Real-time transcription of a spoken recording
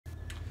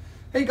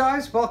Hey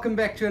guys, welcome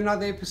back to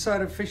another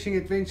episode of Fishing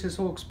Adventures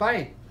Hawke's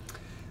Bay.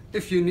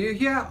 If you're new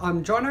here,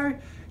 I'm Jono,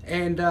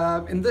 and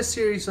in this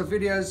series of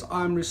videos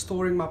I'm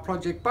restoring my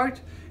project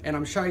boat and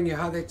I'm showing you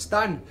how that's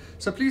done.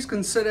 So please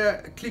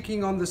consider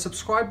clicking on the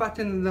subscribe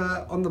button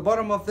on the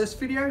bottom of this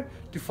video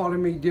to follow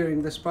me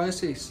during this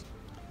process.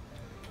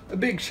 A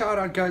big shout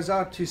out goes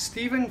out to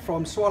Stephen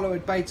from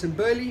Swallowhead Baits in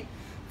Burleigh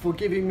for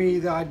giving me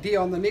the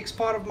idea on the next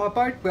part of my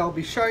boat, where I'll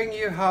be showing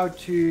you how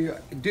to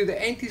do the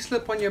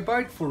anti-slip on your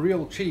boat for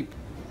real cheap.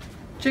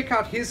 Check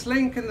out his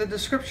link in the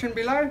description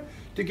below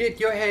to get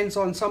your hands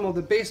on some of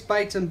the best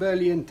baits in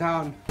Burleigh in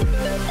town.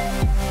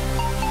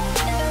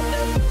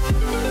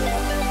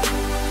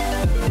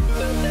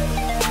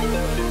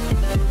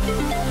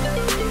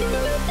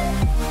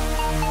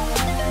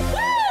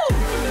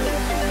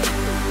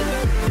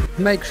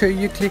 Make sure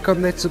you click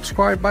on that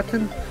subscribe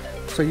button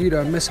so you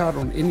don't miss out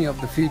on any of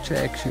the future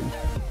action.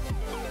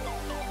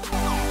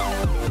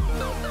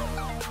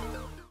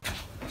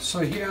 So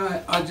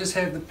here I just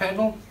have the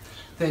panel.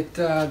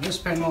 This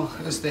panel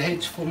is the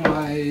hedge for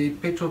my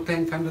petrol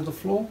tank under the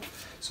floor.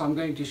 So I'm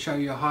going to show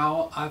you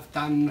how I've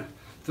done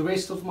the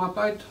rest of my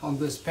boat on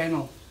this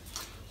panel.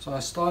 So I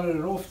started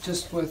it off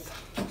just with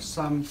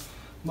some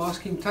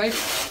masking tape,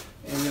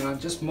 and then I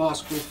just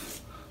masked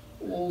off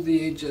all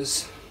the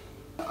edges.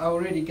 I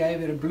already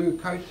gave it a blue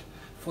coat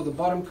for the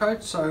bottom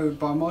coat, so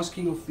by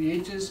masking off the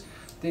edges,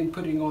 then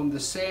putting on the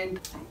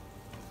sand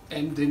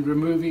and then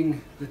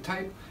removing the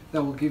tape,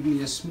 that will give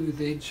me a smooth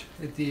edge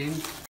at the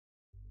end.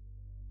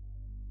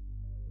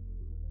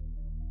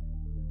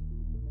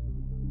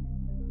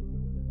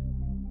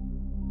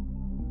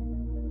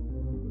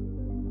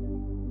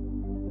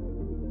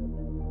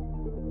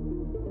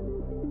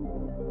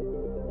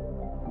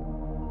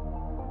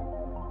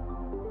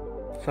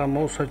 So I'm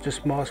also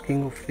just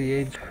masking off the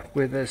edge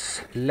where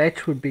this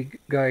latch would be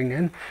going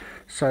in,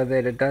 so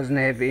that it doesn't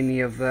have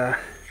any of the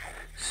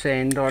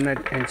sand on it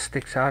and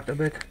sticks out a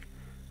bit.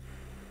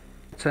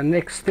 So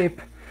next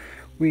step,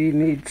 we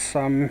need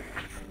some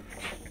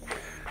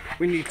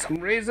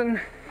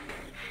resin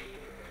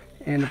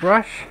and a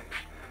brush.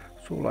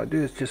 So all I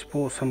do is just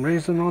pour some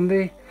resin on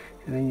there,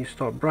 and then you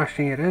start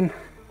brushing it in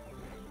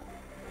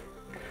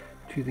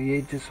to the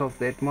edges of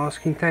that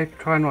masking tape.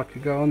 Try not to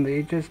go on the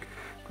edges,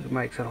 it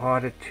makes it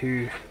harder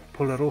to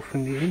pull it off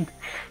in the end.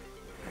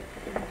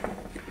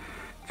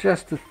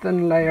 Just a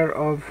thin layer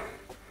of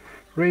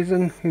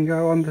resin can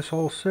go on this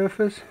whole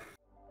surface.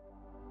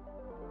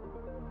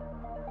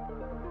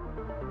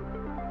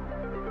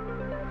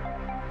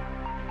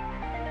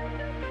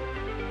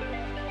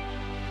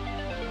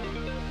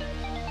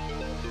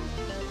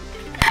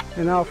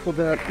 And now for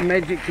the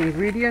magic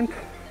ingredient.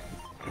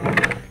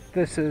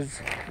 This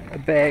is a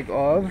bag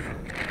of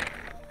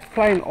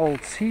plain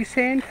old sea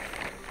sand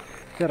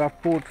that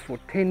I've bought for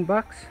 10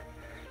 bucks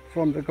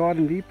from the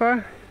Garden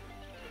Depot,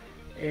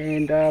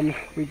 and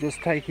we're just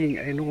taking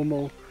a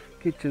normal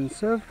kitchen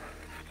sieve,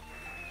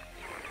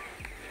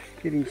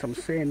 getting some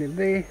sand in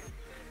there,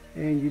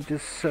 and you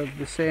just sieve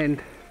the sand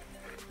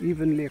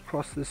evenly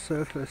across the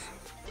surface.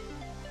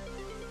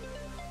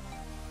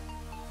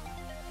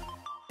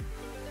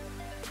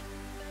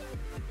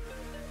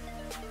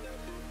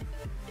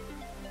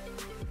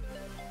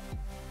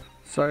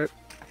 So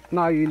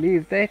now you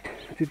leave that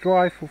to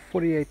dry for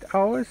 48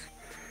 hours,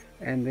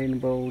 and then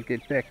we'll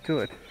get back to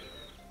it.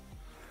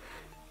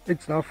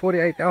 It's now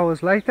 48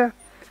 hours later,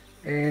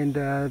 and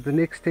the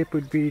next step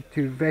would be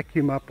to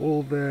vacuum up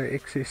all the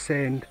excess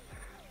sand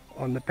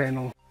on the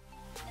panel.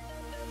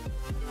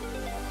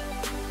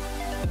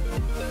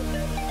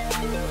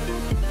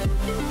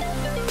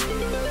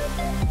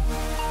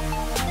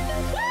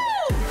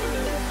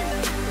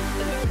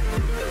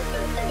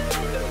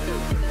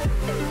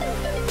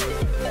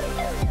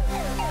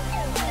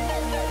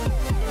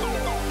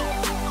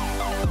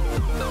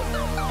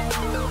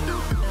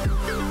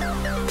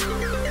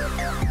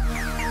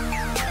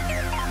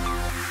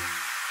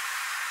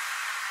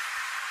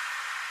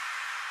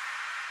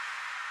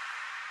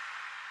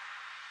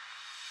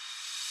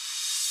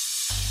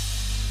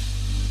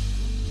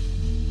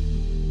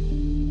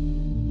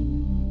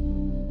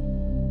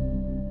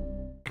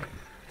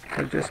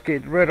 So just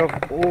get rid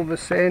of all the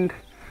sand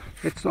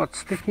that's not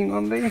sticking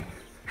on there.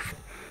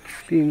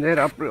 Clean that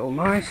up real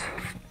nice.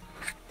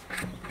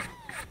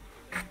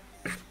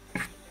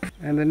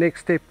 And the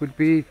next step would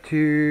be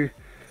to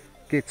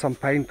get some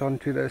paint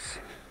onto this.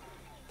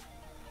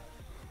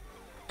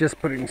 Just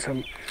putting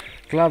some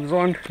gloves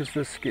on because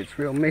this gets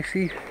real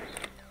messy.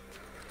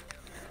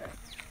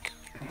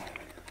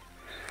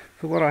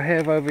 So what I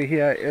have over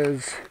here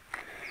is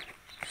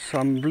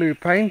some blue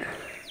paint.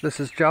 This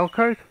is gel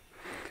coat,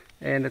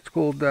 and it's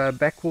called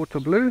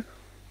Backwater Blue,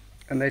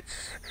 and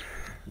that's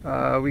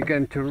we're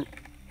going to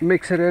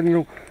mix it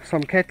in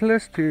some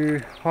catalyst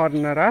to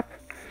harden it up.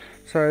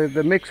 So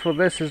the mix for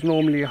this is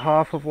normally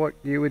half of what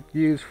you would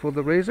use for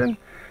the resin,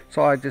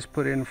 so I just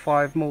put in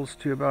 5 mils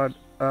to about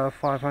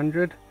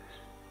 500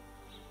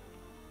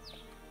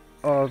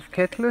 of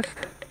catalyst.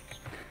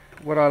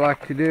 What I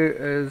like to do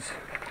is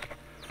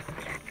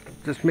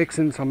just mix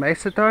in some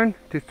acetone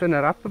to thin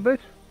it up a bit,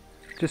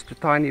 just a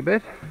tiny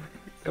bit.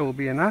 It will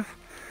be enough.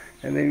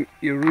 And then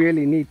you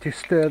really need to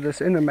stir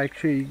this in and make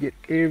sure you get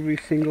every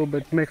single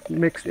bit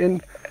mixed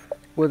in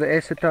with the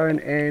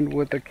acetone and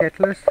with the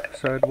catalyst.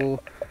 So it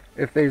will,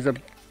 if there's a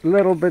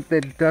little bit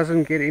that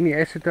doesn't get any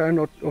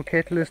acetone or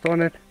catalyst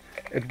on it,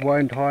 it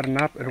won't harden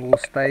up. It will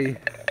stay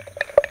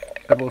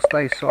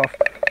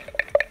soft.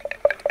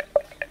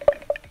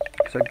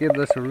 So give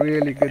this a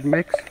really good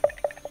mix.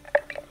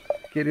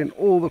 Get in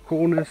all the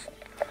corners.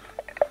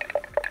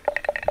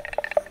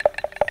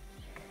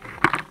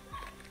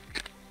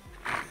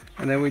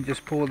 And then we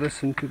just pour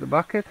this into the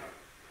bucket.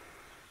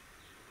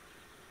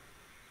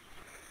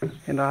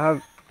 And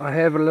I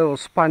have a little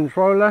sponge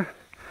roller.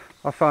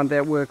 I found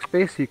that works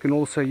best. You can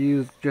also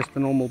use just a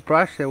normal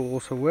brush, that will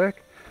also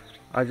work.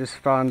 I just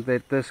found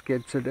that this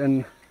gets it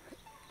in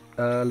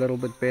a little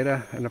bit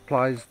better and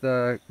applies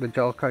the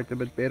gel coat a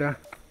bit better.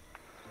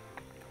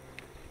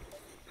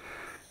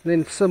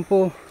 Then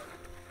simple,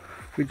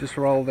 we just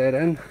roll that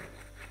in.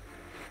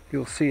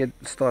 You'll see it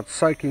start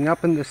soaking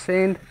up in the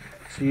sand.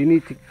 So you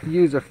need to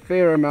use a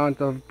fair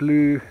amount of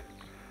blue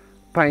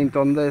paint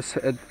on this.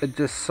 It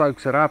just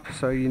soaks it up,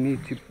 so you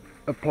need to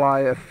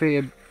apply a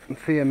fair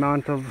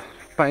amount of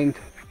paint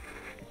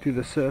to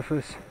the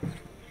surface.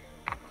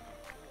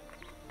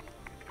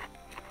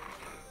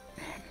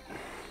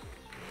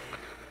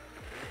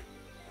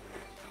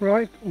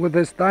 Right, with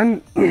this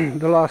done,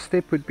 the last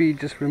step would be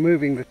just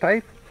removing the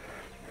tape.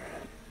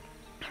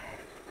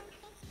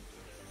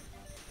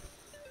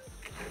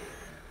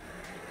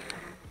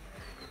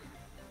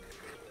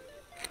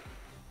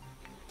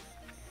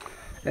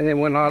 And then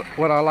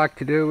what I like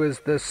to do is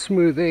the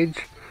smooth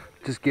edge,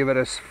 just give it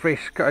a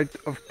fresh coat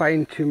of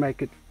paint to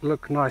make it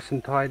look nice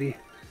and tidy.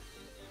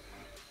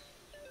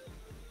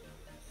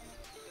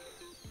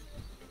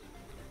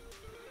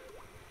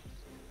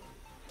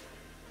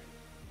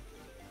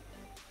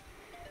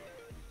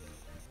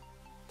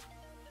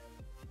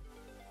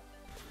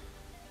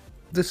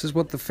 This is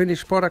what the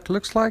finished product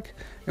looks like,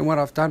 and what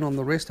I've done on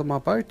the rest of my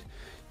boat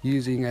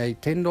using a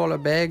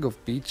 $10 bag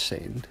of beach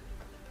sand.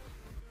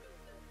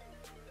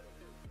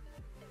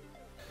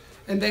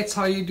 And that's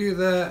how you do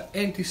the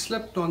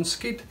anti-slip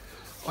non-skid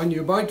on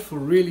your boat for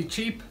really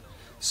cheap.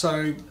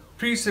 So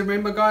please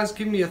remember guys,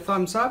 give me a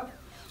thumbs up,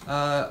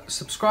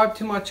 subscribe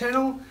to my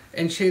channel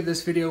and share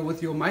this video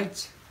with your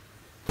mates.